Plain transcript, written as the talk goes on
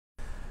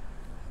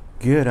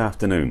Good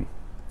afternoon,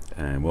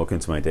 and welcome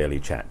to my daily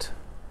chat.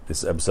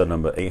 This is episode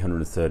number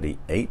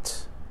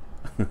 838,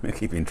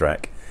 keeping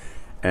track.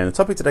 And the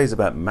topic today is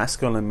about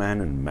masculine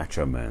man and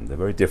macho man. They're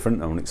very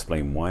different. I want to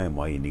explain why and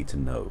why you need to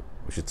know.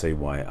 I should say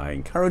why I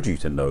encourage you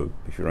to know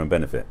for your own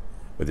benefit,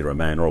 whether you're a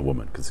man or a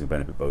woman, because it will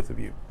benefit both of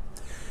you.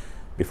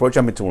 Before I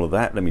jump into all of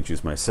that, let me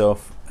introduce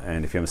myself.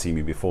 And if you haven't seen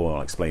me before,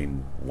 I'll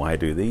explain why I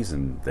do these,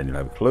 and then you'll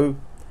have a clue.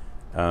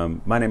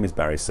 My name is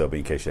Barry Selby,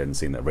 in case you hadn't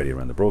seen that already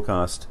around the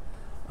broadcast.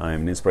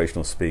 I'm an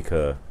inspirational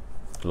speaker,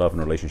 love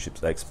and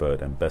relationships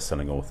expert, and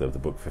best-selling author of the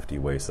book 50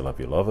 Ways to Love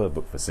Your Lover, a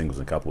book for singles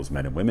and couples,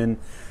 men and women.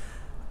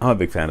 I'm a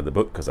big fan of the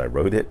book because I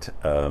wrote it,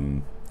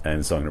 and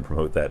so I'm going to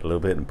promote that a little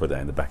bit and put that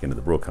in the back end of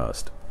the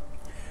broadcast.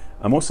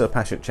 I'm also a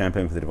passionate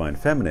champion for the divine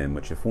feminine,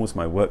 which informs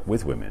my work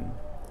with women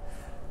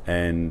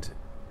and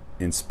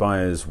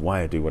inspires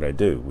why I do what I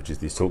do, which is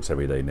these talks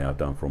every day now I've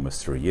done for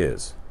almost 3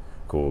 years,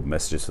 called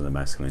Messages from the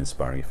Masculine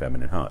Inspiring Your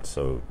Feminine Heart.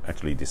 So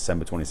actually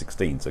December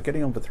 2016, so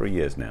getting on for 3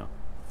 years now.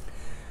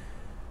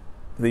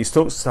 These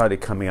talks started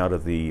coming out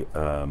of the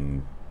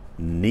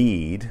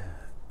need,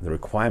 the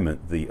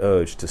requirement, the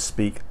urge to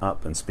speak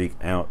up and speak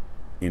out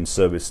in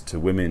service to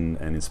women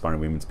and inspiring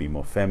women to be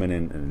more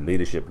feminine and in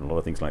leadership and a lot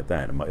of things like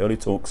that. And my early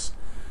talks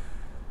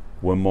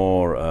were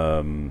more,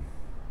 I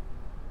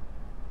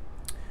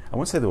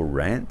won't say they were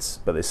rants,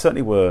 but they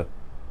certainly were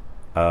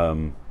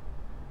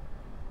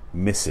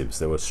missives.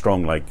 They were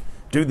strong, like,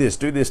 do this,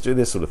 do this, do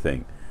this sort of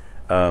thing.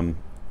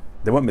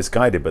 They weren't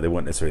misguided, but they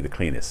weren't necessarily the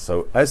cleanest.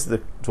 So as the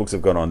talks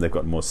have gone on, they've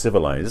gotten more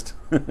civilized,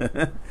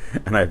 and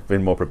I've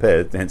been more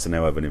prepared. Hence,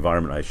 now I have an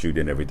environment I shoot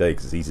in every day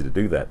because it's easy to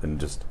do that than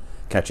just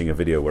catching a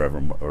video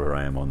wherever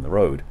I am on the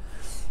road.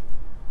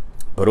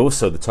 But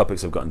also, the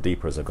topics have gotten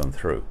deeper as I've gone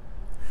through.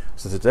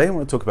 So today I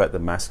want to talk about the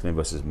masculine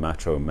versus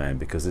macho man,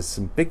 because there's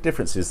some big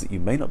differences that you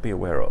may not be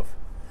aware of.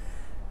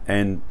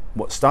 And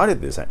what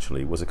started this,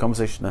 actually, was a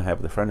conversation I had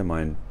with a friend of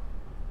mine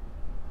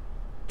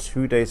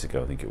 2 days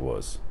ago, I think it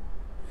was.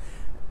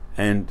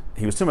 And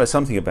he was talking about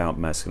something about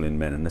masculine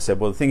men, and I said,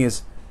 well, the thing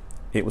is,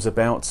 it was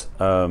about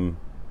the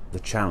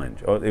challenge.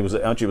 Or it was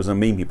a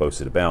meme he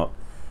posted about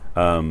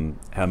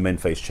how men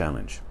face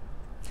challenge.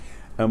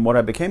 And what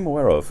I became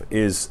aware of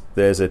is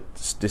there's a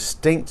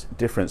distinct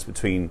difference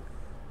between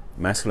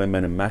masculine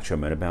men and macho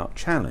men about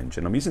challenge.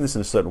 And I'm using this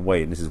in a certain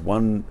way, and this is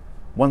one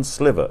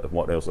sliver of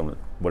what else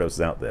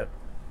is out there.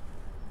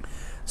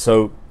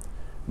 So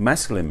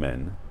masculine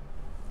men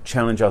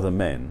challenge other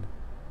men,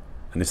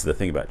 and this is the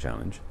thing about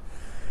challenge.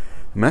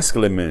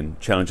 Masculine men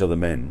challenge other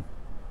men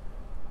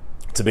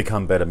to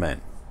become better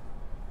men.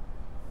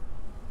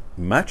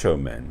 Macho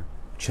men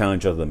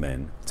challenge other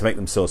men to make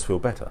themselves feel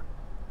better.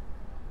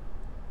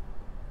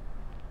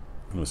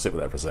 I'm going to sit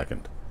with that for a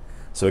second.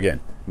 So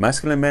again,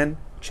 masculine men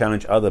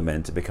challenge other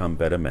men to become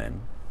better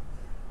men.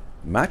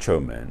 Macho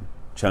men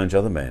challenge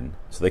other men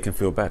so they can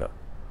feel better.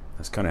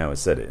 That's kind of how I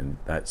said it, and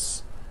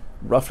that's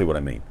roughly what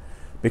I mean.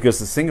 Because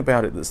the thing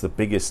about it that's the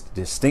biggest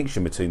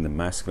distinction between the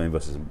masculine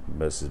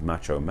versus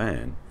macho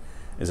man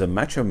is a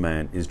macho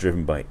man is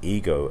driven by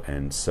ego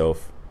and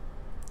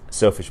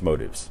selfish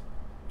motives,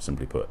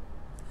 simply put.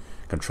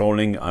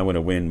 Controlling, I want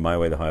to win, my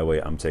way the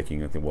highway, I'm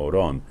taking the world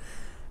on.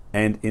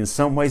 And in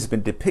some ways it's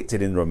been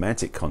depicted in the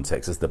romantic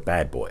context as the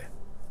bad boy.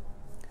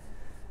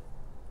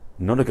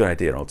 Not a good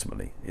idea,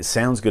 ultimately. It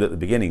sounds good at the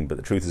beginning, but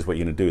the truth is what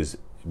you can do as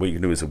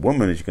a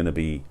woman is you're going to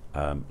be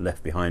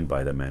left behind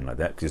by the man like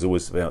that, because he's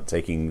always about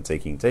taking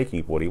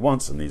what he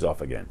wants, and he's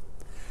off again.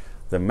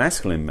 The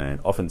masculine man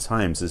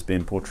oftentimes has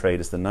been portrayed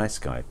as the nice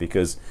guy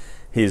because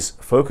his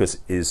focus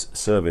is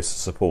service,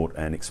 support,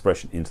 and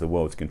expression into the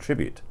world to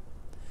contribute.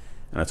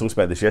 And I talked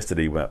about this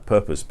yesterday about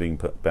purpose, being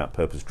about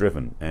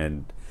purpose-driven,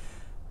 and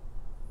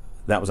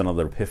that was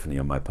another epiphany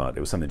on my part. It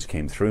was something that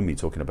came through me,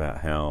 talking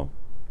about how,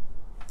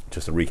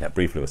 just to recap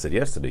briefly what I said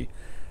yesterday,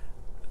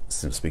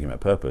 speaking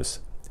about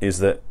purpose, is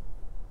that,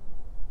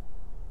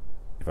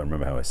 if I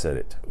remember how I said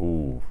it, got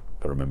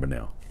to remember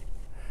now.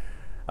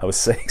 I was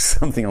saying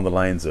something on the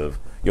lines of,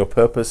 your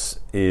purpose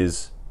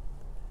is,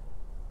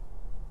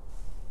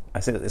 I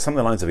said something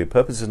on the lines of, your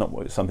purpose is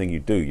not something you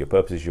do, your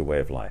purpose is your way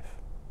of life.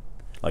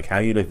 Like how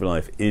you live your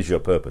life is your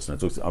purpose.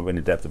 And I went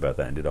in depth about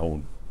that and did a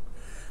whole,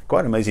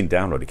 quite an amazing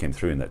download that came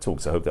through in that talk,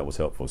 so I hope that was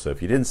helpful. So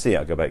if you didn't see it,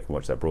 I'll go back and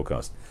watch that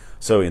broadcast.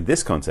 So in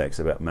this context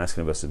about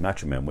masculine versus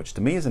macho man, which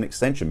to me is an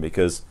extension,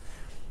 because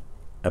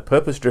a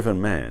purpose-driven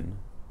man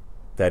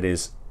that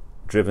is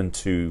driven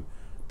to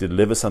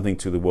deliver something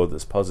to the world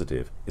that's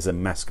positive is a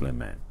masculine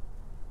man.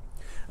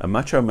 A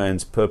macho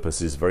man's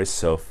purpose is very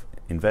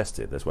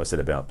self-invested. That's what I said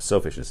about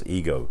selfishness,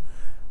 ego,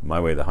 my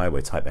way the highway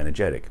type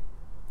energetic.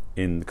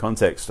 In the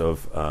context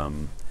of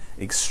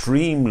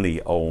extremely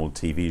old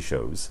TV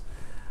shows,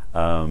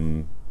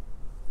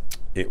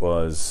 it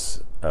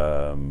was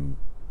what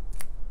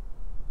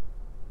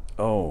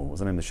was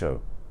the name of the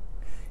show?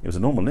 It was a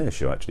Normal Near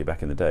show, actually,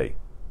 back in the day.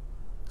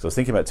 So I was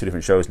thinking about two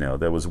different shows now.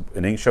 There was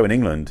a show in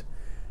England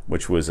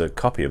which was a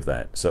copy of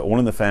that. So All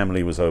in the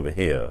Family was over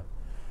here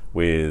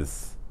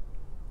with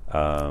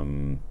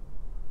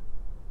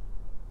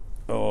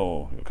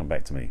it'll come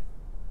back to me.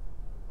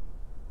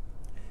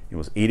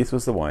 Edith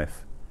was the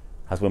wife.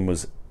 Husband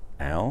was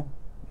Al?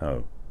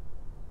 No.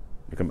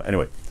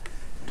 Anyway,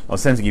 I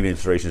was trying to give you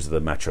illustrations of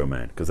the macho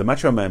man, because the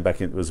macho man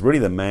back in was really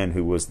the man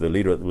who was the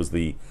leader, was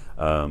the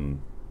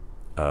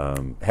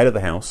head of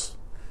the house,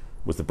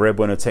 was the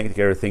breadwinner, taking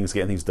care of things,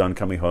 getting things done,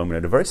 coming home, and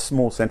had a very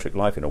small-centric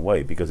life in a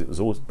way, because it was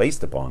always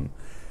based upon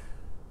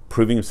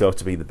proving himself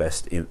to be the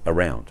best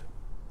around.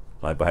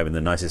 Like by having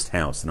the nicest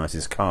house, the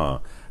nicest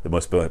car, the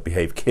most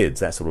behaved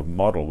kids. That sort of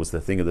model was the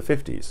thing of the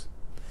 50s.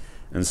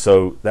 And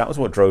so that was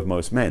what drove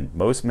most men.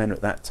 Most men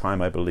at that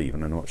time, I believe,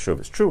 and I'm not sure if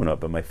it's true or not,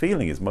 but my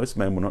feeling is most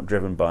men were not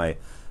driven by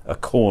a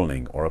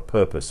calling or a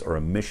purpose or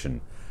a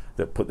mission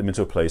that put them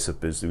into a place of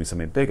doing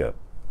something bigger.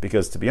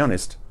 Because, to be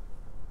honest,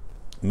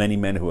 many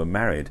men who are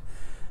married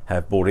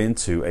have bought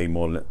into a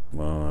more...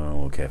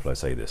 Well, careful I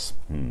say this.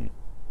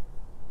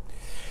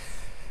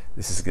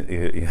 This is...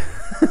 I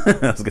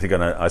was going to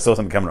go... I saw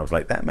something coming. I was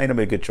like, that may not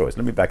be a good choice.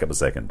 Let me back up a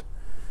second.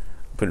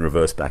 Put in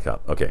reverse back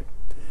up. Okay.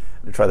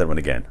 Let me try that one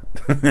again.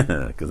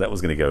 Because that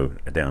was going to go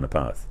down a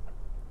path.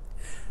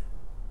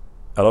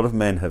 A lot of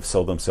men have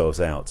sold themselves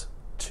out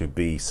to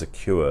be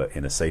secure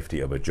in a safety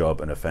of a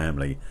job and a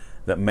family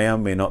that may or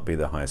may not be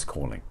their highest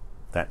calling.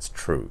 That's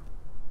true.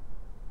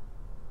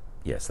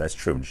 Yes, that's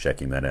true. I'm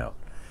checking that out.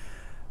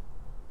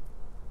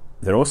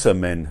 There are also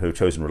men who have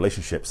chosen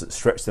relationships that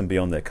stretch them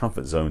beyond their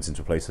comfort zones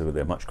into a place where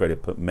they're much greater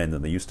men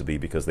than they used to be,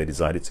 because they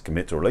decided to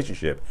commit to a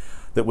relationship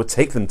that would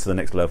take them to the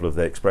next level of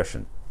their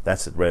expression.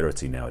 That's a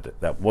rarity nowadays.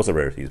 That was a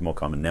rarity. It's more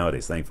common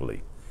nowadays,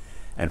 thankfully.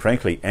 And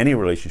frankly, any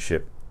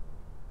relationship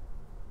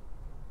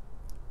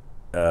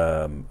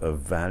of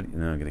value...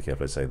 No, I'm going to be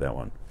careful to say that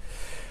one.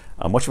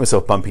 I'm watching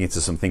myself bumping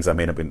into some things I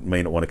may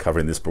not want to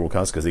cover in this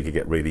broadcast, because they could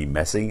get really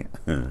messy.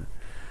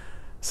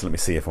 So let me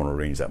see if I want to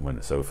arrange that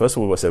one. So first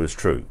of all, what I said was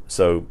true.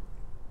 So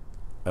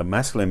a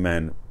masculine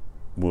man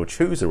will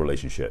choose a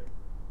relationship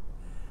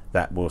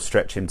that will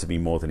stretch him to be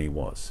more than he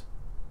was.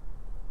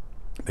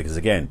 Because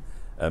again,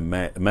 a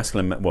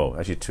masculine man... Well,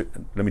 actually,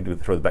 let me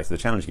throw it back to the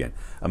challenge again.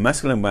 A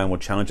masculine man will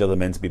challenge other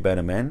men to be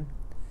better men.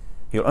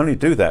 He'll only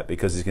do that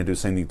because he's going to do the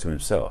same thing to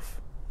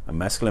himself. A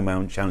masculine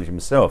man will challenge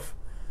himself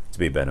to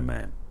be a better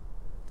man.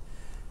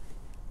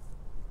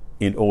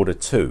 In order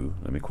to...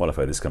 Let me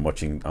qualify this, because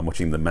I'm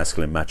watching the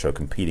masculine macho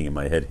competing in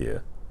my head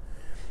here.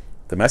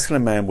 The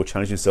masculine man will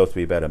challenge himself to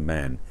be a better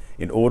man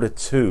in order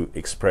to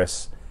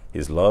express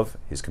his love,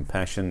 his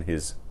compassion,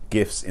 his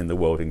gifts in the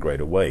world in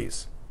greater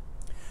ways.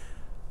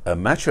 A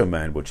macho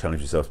man will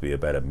challenge himself to be a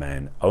better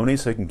man only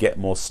so he can get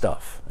more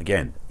stuff.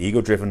 Again,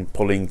 ego-driven,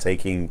 pulling,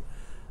 taking,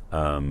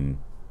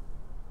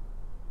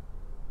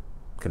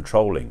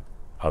 controlling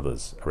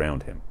others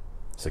around him.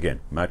 So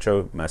again,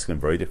 macho, masculine,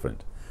 very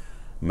different.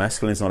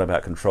 Masculine is not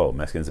about control.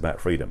 Masculine is about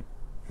freedom.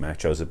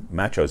 Macho's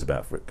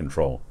about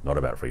control, not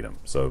about freedom.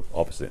 So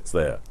opposites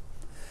there.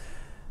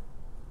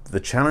 The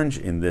challenge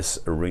in this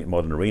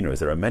modern arena is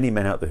there are many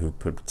men out there who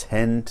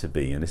pretend to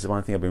be, and this is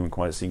one thing I've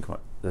been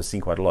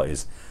seen quite a lot,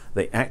 is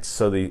they act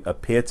so they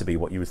appear to be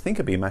what you would think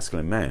would be a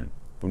masculine man.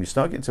 But when you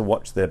start getting to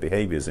watch their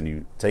behaviors and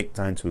you take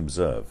time to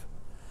observe,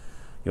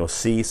 you'll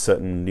see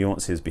certain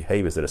nuances,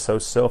 behaviors that are so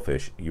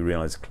selfish, you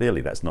realize clearly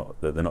that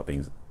they're not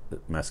being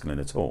masculine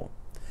at all.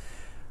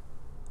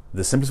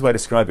 The simplest way to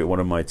describe it,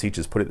 one of my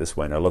teachers put it this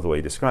way, and I love the way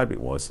he described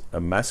it, was a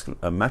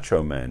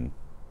macho man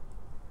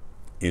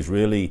is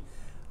really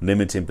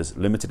limited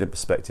in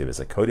perspective. It's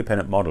a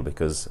codependent model,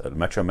 because a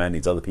macho man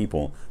needs other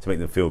people to make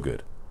them feel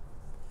good.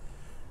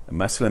 A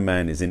masculine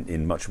man is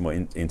in much more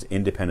into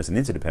independence and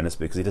interdependence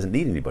because he doesn't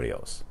need anybody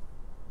else.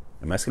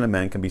 A masculine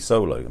man can be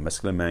solo. A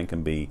masculine man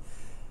can be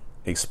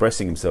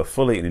expressing himself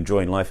fully and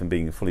enjoying life and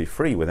being fully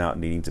free without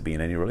needing to be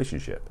in any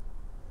relationship.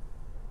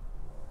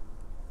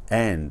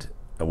 And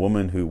a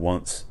woman who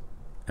wants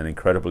an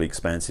incredibly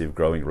expansive,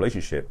 growing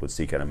relationship would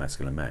seek out a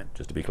masculine man,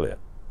 just to be clear.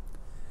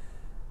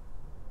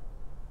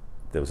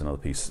 There was another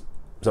piece.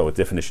 So a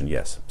definition,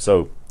 yes.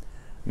 So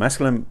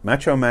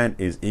macho man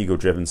is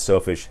ego-driven,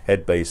 selfish,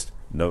 head-based,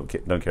 don't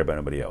care about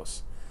nobody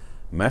else.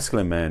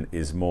 Masculine man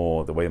is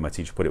more, the way my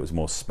teacher put it, was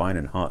more spine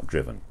and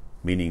heart-driven,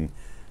 meaning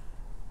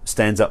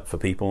stands up for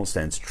people,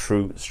 stands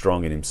true,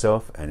 strong in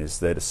himself, and is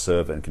there to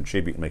serve and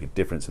contribute and make a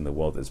difference in the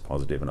world that's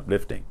positive and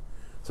uplifting.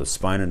 So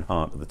spine and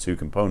heart are the two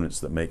components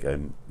that make a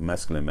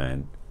masculine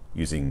man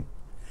speaking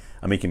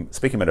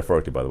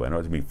metaphorically, by the way, I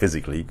don't mean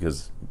physically,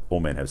 because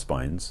all men have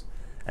spines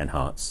and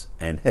hearts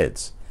and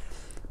heads.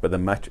 But the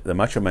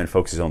macho man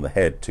focuses on the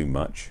head too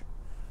much.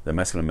 The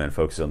masculine man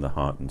focuses on the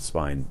heart and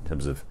spine in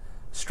terms of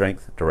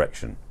strength,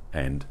 direction,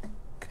 and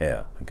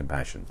care and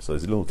compassion. So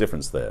there's a little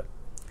difference there.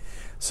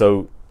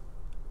 So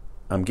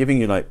I'm giving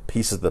you like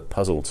pieces of the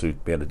puzzle to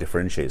be able to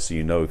differentiate, so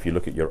you know if you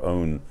look at your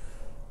own,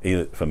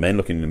 either for men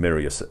looking in the mirror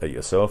at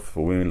yourself,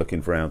 for women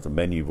looking around for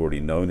men you've already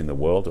known in the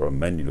world, or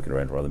men you're looking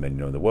around for other men you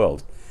know in the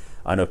world.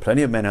 I know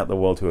plenty of men out in the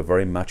world who are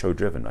very macho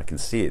driven. I can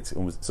see it.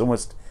 It's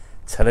almost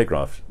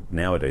telegraphed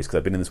nowadays, because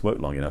I've been in this work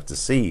long enough to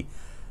see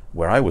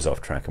where I was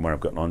off track and where I've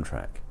gotten on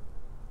track.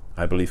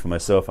 I believe for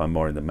myself I'm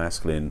more in the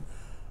masculine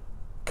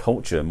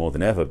culture more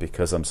than ever,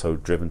 because I'm so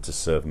driven to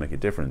serve and make a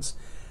difference.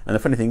 And the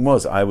funny thing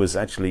was, I was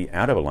actually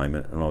out of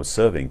alignment and I was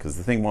serving, because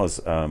the thing was,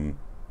 how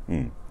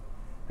do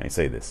you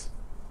say this?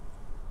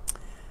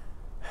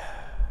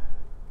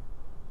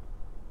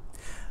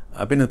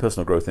 I've been in the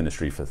personal growth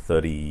industry for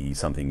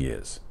 30-something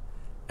years.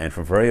 And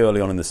from very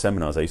early on in the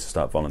seminars, I used to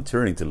start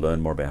volunteering to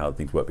learn more about how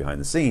things work behind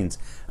the scenes.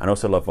 And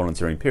also love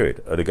volunteering,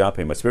 period. At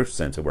Agape, my spiritual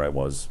center, where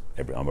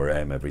I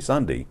am every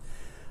Sunday,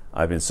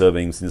 I've been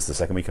serving since the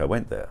second week I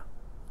went there.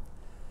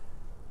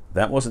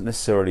 That wasn't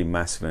necessarily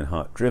masculine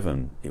heart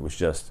driven. It was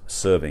just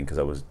serving because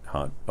I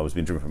was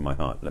being driven from my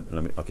heart.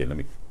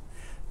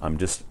 I'm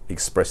just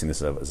expressing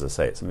this as I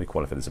say it. So let me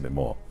qualify this a bit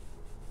more.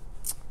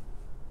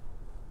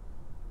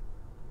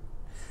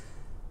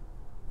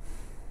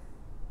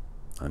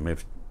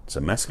 So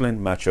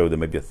masculine, macho, there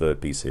may be a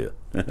third piece here.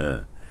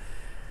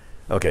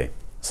 Okay,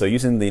 so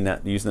using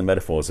the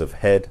metaphors of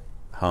head,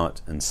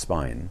 heart, and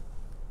spine.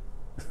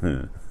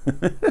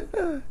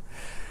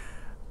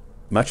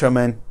 Macho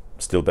man,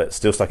 still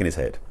stuck in his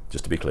head,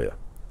 just to be clear.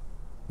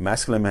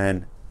 Masculine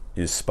man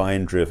is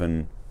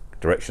spine-driven,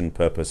 direction,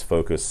 purpose,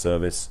 focus,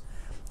 service.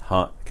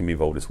 Heart can be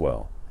involved as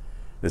well.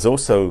 There's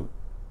also,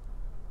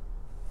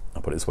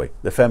 I'll put it this way,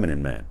 the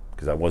feminine man,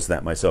 because I was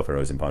that myself when I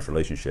was in past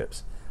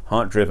relationships.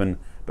 Heart-driven,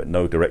 but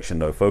no direction,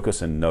 no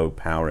focus, and no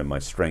power in my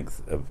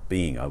strength of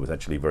being. I was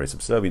actually very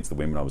subservient to the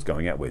women I was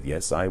going out with.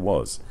 Yes, I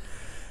was.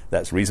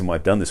 That's the reason why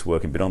I've done this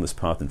work and been on this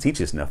path and teach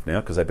this enough now,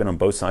 because I've been on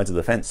both sides of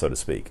the fence, so to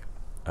speak.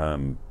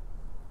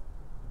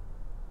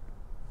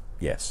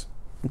 Yes.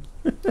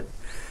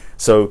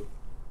 So,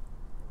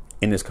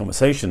 in this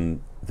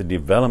conversation, the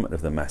development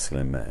of the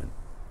masculine man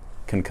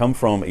can come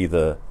from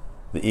either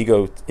the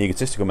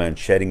egotistical man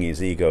shedding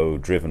his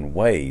ego-driven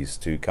ways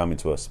to come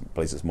into a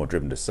place that's more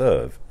driven to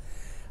serve,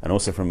 and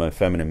also from a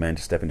feminine man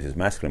to step into his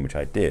masculine, which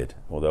I did,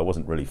 although I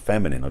wasn't really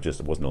feminine, I just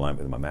wasn't aligned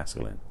with my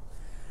masculine.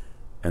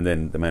 And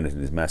then the man in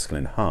his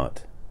masculine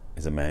heart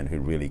is a man who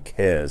really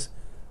cares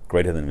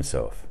greater than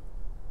himself.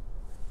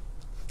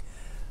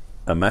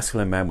 A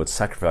masculine man would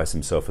sacrifice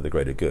himself for the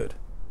greater good.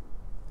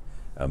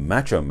 A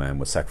macho man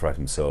would sacrifice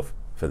himself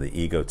for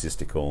the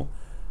egotistical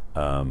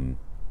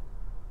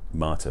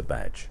martyr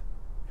badge.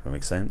 Does that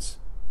make sense?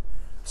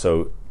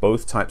 So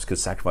both types could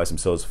sacrifice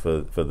themselves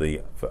for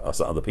us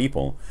other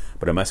people,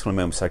 but a masculine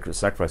man would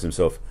sacrifice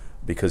himself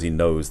because he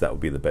knows that would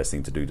be the best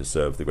thing to do to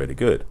serve the greater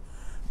good.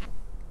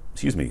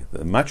 Excuse me,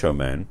 the macho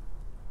man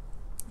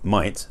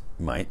might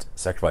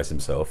sacrifice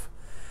himself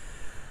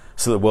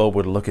so the world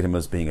would look at him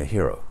as being a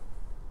hero.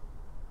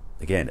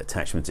 Again,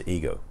 attachment to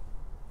ego.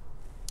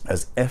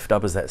 As effed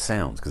up as that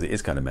sounds, because it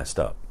is kind of messed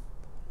up,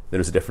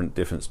 there is a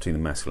difference between the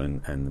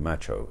masculine and the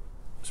macho.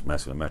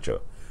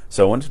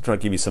 So I wanted to try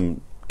to give you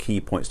some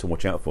key points to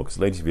watch out for, because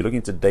ladies, if you're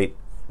looking to date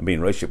and be in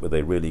a relationship with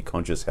a really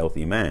conscious,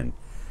 healthy man,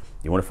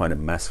 you want to find a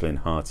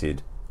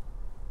masculine-hearted,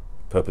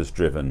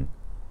 purpose-driven,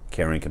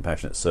 caring,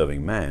 compassionate,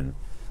 serving man,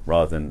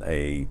 rather than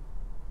a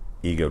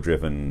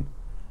ego-driven,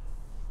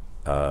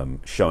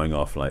 showing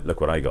off, like,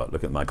 look what I got,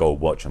 look at my gold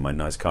watch and my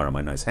nice car and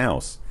my nice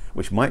house,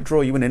 which might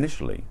draw you in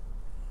initially.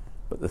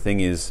 But the thing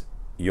is,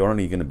 you're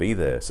only going to be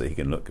there so he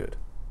can look good.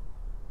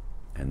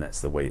 And that's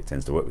the way it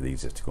tends to work with the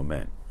egotistical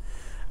men.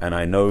 And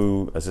I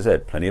know, as I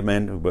said, plenty of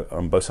men who are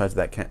on both sides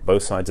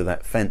of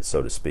that fence,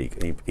 so to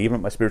speak, even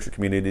at my spiritual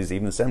communities,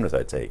 even the seminars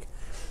I take.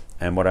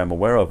 And what I'm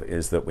aware of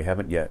is that we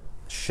haven't yet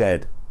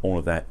shed all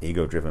of that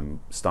ego-driven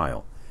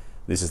style.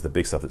 This is the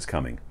big stuff that's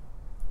coming.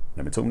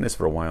 I've been talking this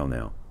for a while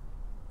now.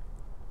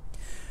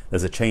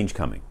 There's a change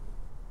coming.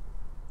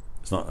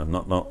 It's not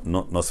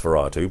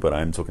Nosferatu, but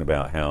I'm talking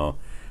about how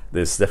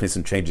there's definitely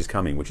some changes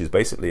coming, which is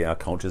basically our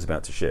culture is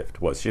about to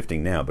shift. Well, it's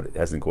shifting now, but it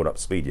hasn't caught up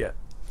speed yet.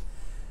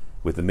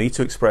 With the Me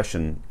Too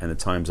expression and the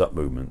Time's Up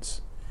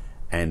movements,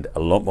 and a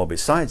lot more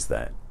besides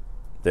that,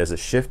 there's a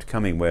shift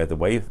coming where the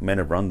way men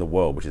have run the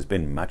world, which has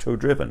been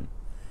macho-driven,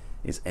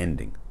 is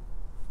ending.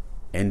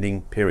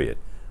 Ending, period.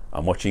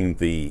 I'm watching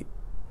the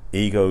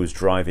egos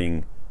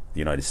driving the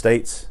United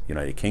States,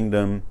 United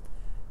Kingdom,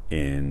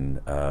 in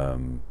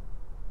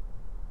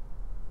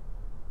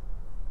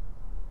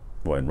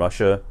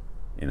Russia,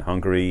 in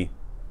Hungary,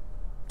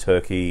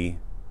 Turkey,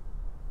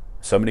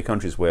 so many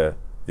countries where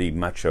the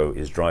macho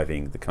is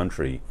driving the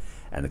country,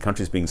 and the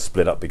country is being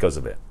split up because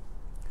of it.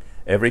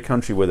 Every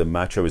country where the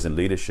macho is in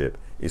leadership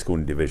is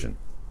called division,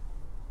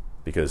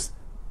 because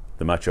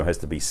the macho has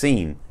to be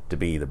seen to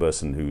be the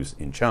person who's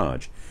in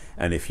charge.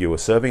 And if you are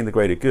serving the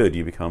greater good,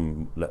 you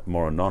become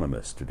more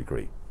anonymous to a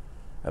degree.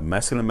 A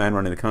masculine man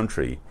running the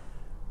country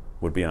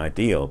would be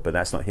ideal, but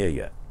that's not here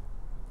yet.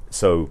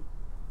 So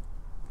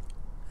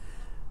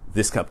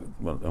this I'm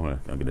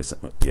going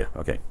to, yeah,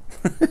 okay.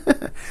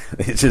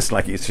 It's just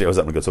like it shows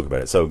up, I'm going to talk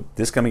about it. So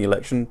this coming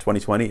election,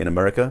 2020 in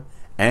America,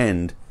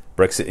 and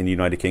Brexit in the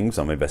United Kingdom,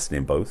 so I'm invested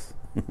in both,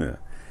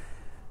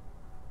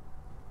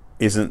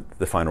 isn't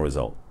the final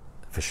result,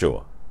 for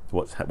sure.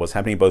 What's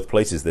happening in both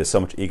places, there's so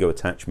much ego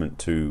attachment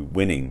to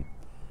winning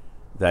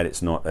that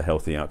it's not a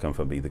healthy outcome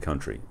for either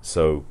country.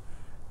 So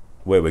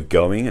where we're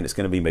going, and it's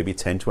going to be maybe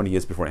 10, 20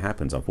 years before it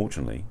happens,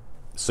 unfortunately.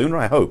 Sooner,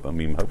 I hope. I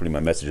mean, hopefully my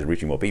message is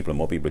reaching more people and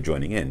more people are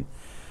joining in.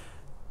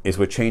 is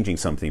we're changing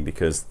something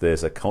because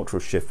there's a cultural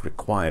shift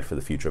required for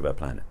the future of our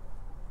planet,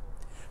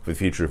 for the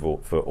future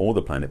of for all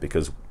the planet,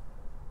 because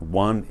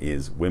one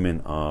is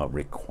women are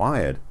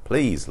required,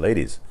 please,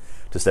 ladies,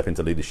 to step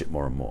into leadership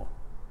more and more.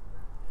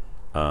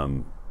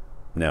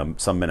 Now,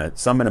 some men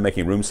are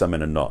making room, some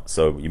men are not.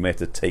 So you may have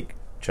to take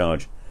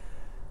charge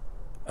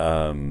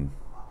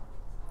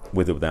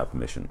with or without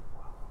permission.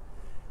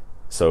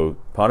 So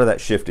part of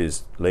that shift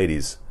is,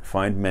 ladies,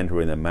 find men who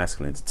are in their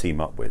masculine to team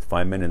up with.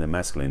 Find men in their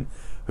masculine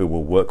who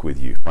will work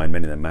with you. Find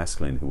men in their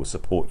masculine who will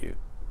support you.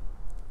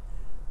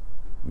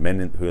 Men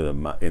who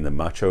are in the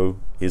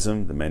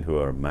machoism, the men who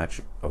are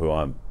macho,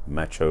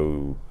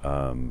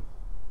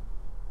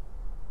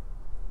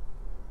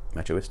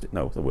 machoistic.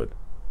 No, what's the word?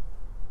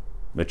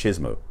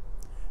 Machismo,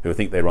 who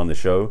think they run the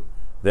show.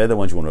 They're the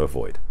ones you want to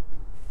avoid.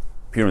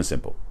 Pure and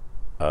simple.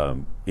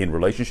 In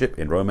relationship,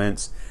 in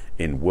romance,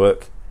 in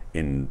work,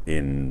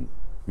 in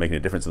making a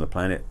difference on the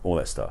planet, all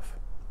that stuff.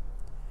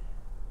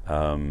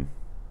 I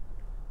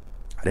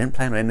didn't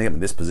plan on ending up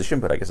in this position,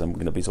 but I guess I'm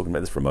going to be talking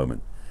about this for a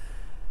moment.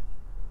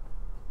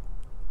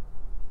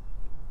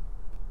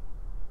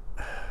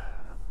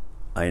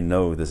 I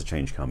know there's a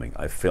change coming.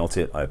 I've felt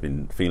it. I've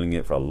been feeling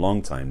it for a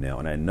long time now,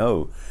 and I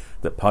know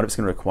that part of it's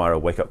going to require a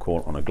wake-up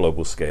call on a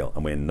global scale,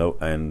 and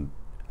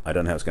I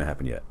don't know how it's going to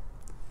happen yet.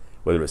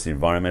 Whether it's the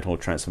environmental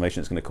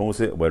transformation that's going to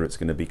cause it, or whether it's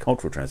going to be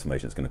cultural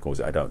transformation that's going to cause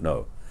it, I don't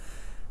know.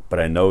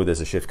 But I know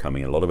there's a shift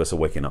coming, and a lot of us are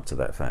waking up to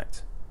that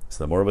fact.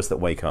 So the more of us that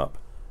wake up,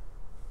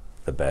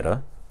 the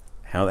better.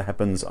 How that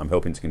happens, I'm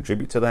hoping to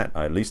contribute to that.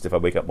 At least if I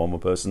wake up one more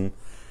person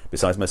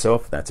besides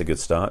myself, that's a good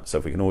start. So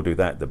if we can all do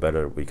that, the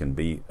better we can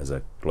be as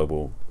a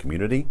global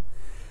community.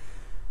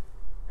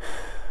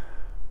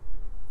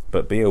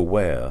 But be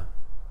aware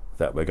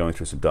that we're going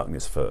through some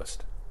darkness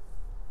first.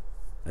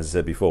 As I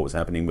said before, what's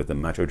happening with the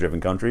macho-driven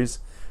countries,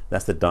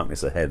 that's the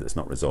darkness ahead that's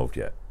not resolved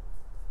yet.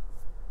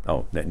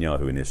 Oh,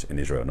 Netanyahu in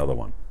Israel, another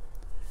one.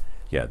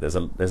 Yeah, there's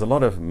a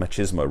lot of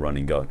machismo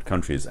running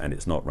countries, and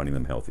it's not running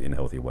them in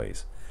healthy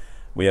ways.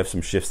 We have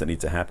some shifts that need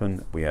to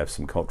happen. We have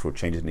some cultural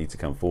changes that need to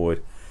come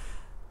forward.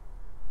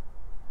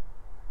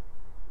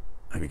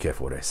 I'll be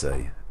careful what I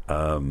say.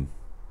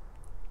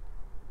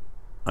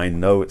 I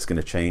know it's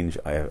going to change.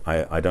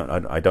 I don't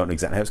know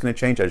exactly how it's going to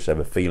change. I just have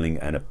a feeling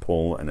and a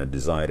pull and a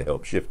desire to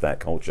help shift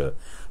that culture.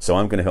 So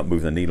I'm going to help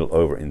move the needle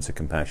over into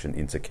compassion,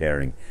 into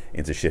caring,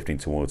 into shifting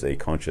towards a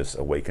conscious,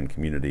 awakened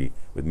community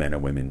with men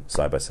and women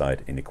side by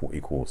side in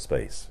equal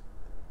space.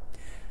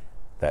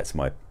 That's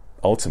my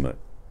ultimate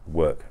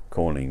work,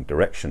 calling,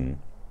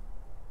 direction.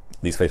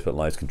 These Facebook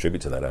Lives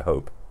contribute to that, I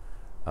hope.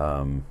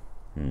 All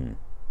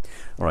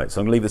right, so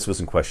I'm going to leave this with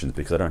some questions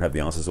because I don't have the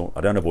answers.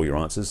 I don't have all your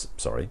answers,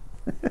 sorry.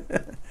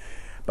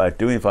 But I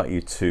do invite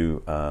you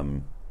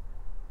to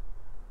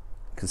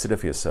consider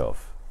for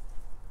yourself,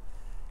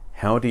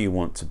 how do you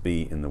want to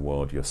be in the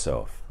world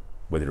yourself?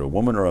 Whether you're a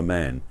woman or a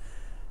man,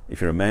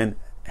 if you're a man,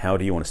 how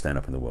do you want to stand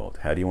up in the world?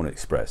 How do you want to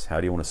express?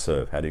 How do you want to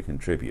serve? How do you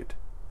contribute?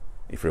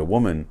 If you're a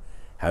woman,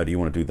 how do you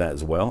want to do that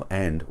as well?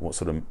 And what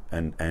sort of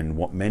and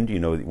what men do you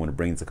know that you want to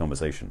bring into the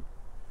conversation?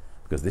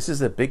 Because this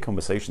is a big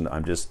conversation that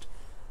I'm just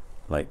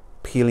like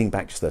peeling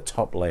back just the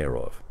top layer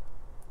of.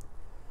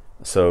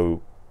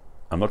 So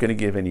I'm not going to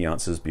give any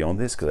answers beyond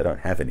this because I don't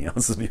have any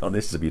answers beyond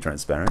this, to be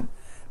transparent.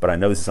 But I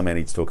know this is something I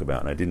need to talk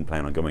about, and I didn't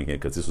plan on going here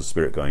because this was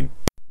spirit going.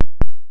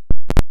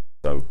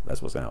 So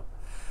that's what's out.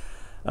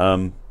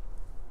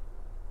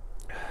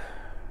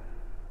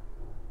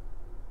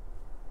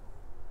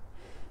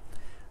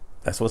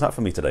 That's what's up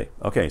for me today.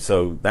 Okay,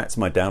 so that's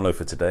my download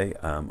for today.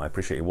 I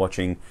appreciate you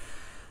watching.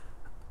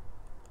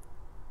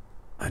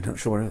 I'm not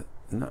sure.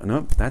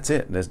 No, that's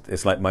it.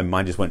 It's like my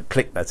mind just went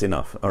click. That's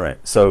enough. All right.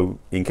 So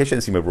in case you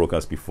didn't see my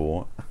broadcast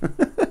before,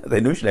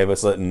 they usually have a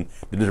certain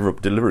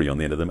delivery on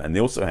the end of them, and they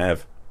also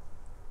have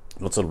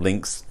lots of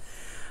links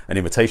and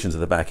invitations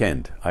at the back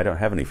end. I don't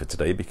have any for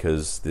today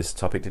because this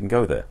topic didn't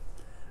go there.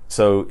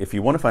 So if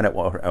you want to find out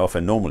what I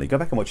offer normally, go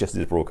back and watch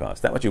yesterday's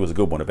broadcast. That actually was a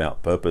good one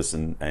about purpose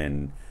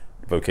and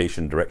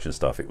vocation, direction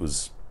stuff. It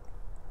was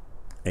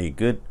a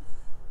good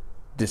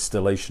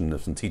distillation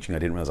of some teaching I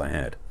didn't realize I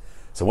had.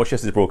 So watch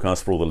yesterday's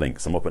broadcast for all the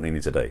links. I'm not putting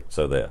any today,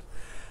 so there.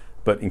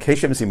 But in case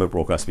you haven't seen my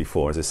broadcast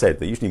before, as I said,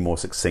 they're usually more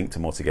succinct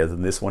and more together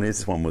than this one is.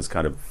 This one was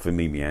kind of, for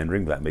me,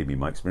 meandering, but that may be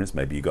my experience.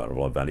 Maybe you got a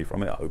lot of value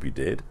from it. I hope you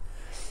did.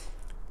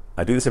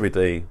 I do this every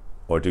day,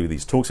 or I do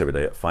these talks every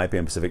day at 5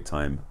 p.m. Pacific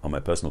time on my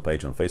personal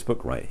page on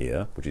Facebook right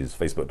here, which is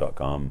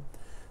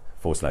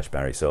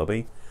facebook.com/Barry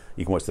Selby.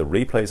 You can watch the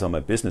replays on my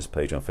business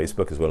page on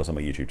Facebook as well as on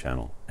my YouTube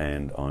channel.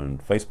 And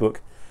on Facebook,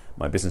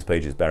 my business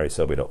page is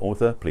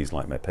barryselby.author. Please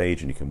like my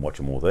page and you can watch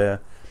them all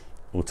there.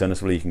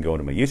 Alternatively, you can go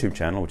onto my YouTube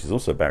channel, which is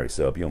also Barry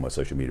Selby. All my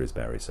social media is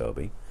Barry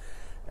Selby.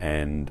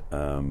 And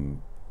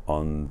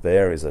on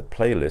there is a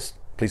playlist.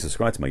 Please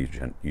subscribe to my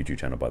YouTube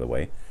channel, by the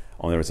way.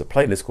 On there is a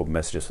playlist called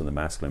Messages from the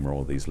Masculine, where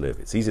all these live.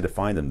 It's easy to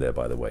find them there,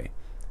 by the way.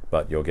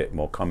 But you'll get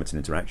more comments and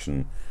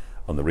interaction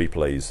on the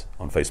replays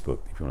on Facebook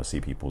if you want to see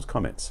people's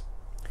comments.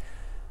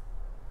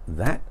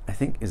 That, I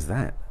think, is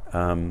that.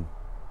 I don't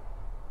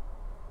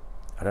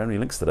have any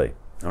links today.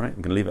 All right,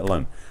 I'm going to leave it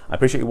alone. I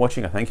appreciate you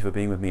watching. I thank you for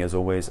being with me as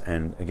always.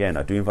 And again,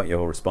 I do invite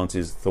your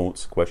responses,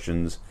 thoughts,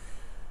 questions,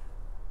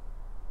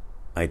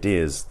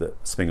 ideas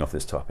that spring off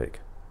this topic.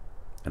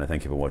 And I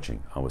thank you for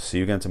watching. I will see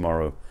you again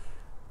tomorrow.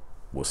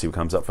 We'll see what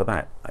comes up for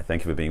that. I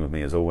thank you for being with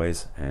me as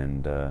always.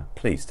 And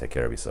please take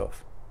care of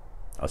yourself.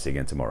 I'll see you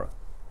again tomorrow.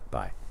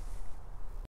 Bye.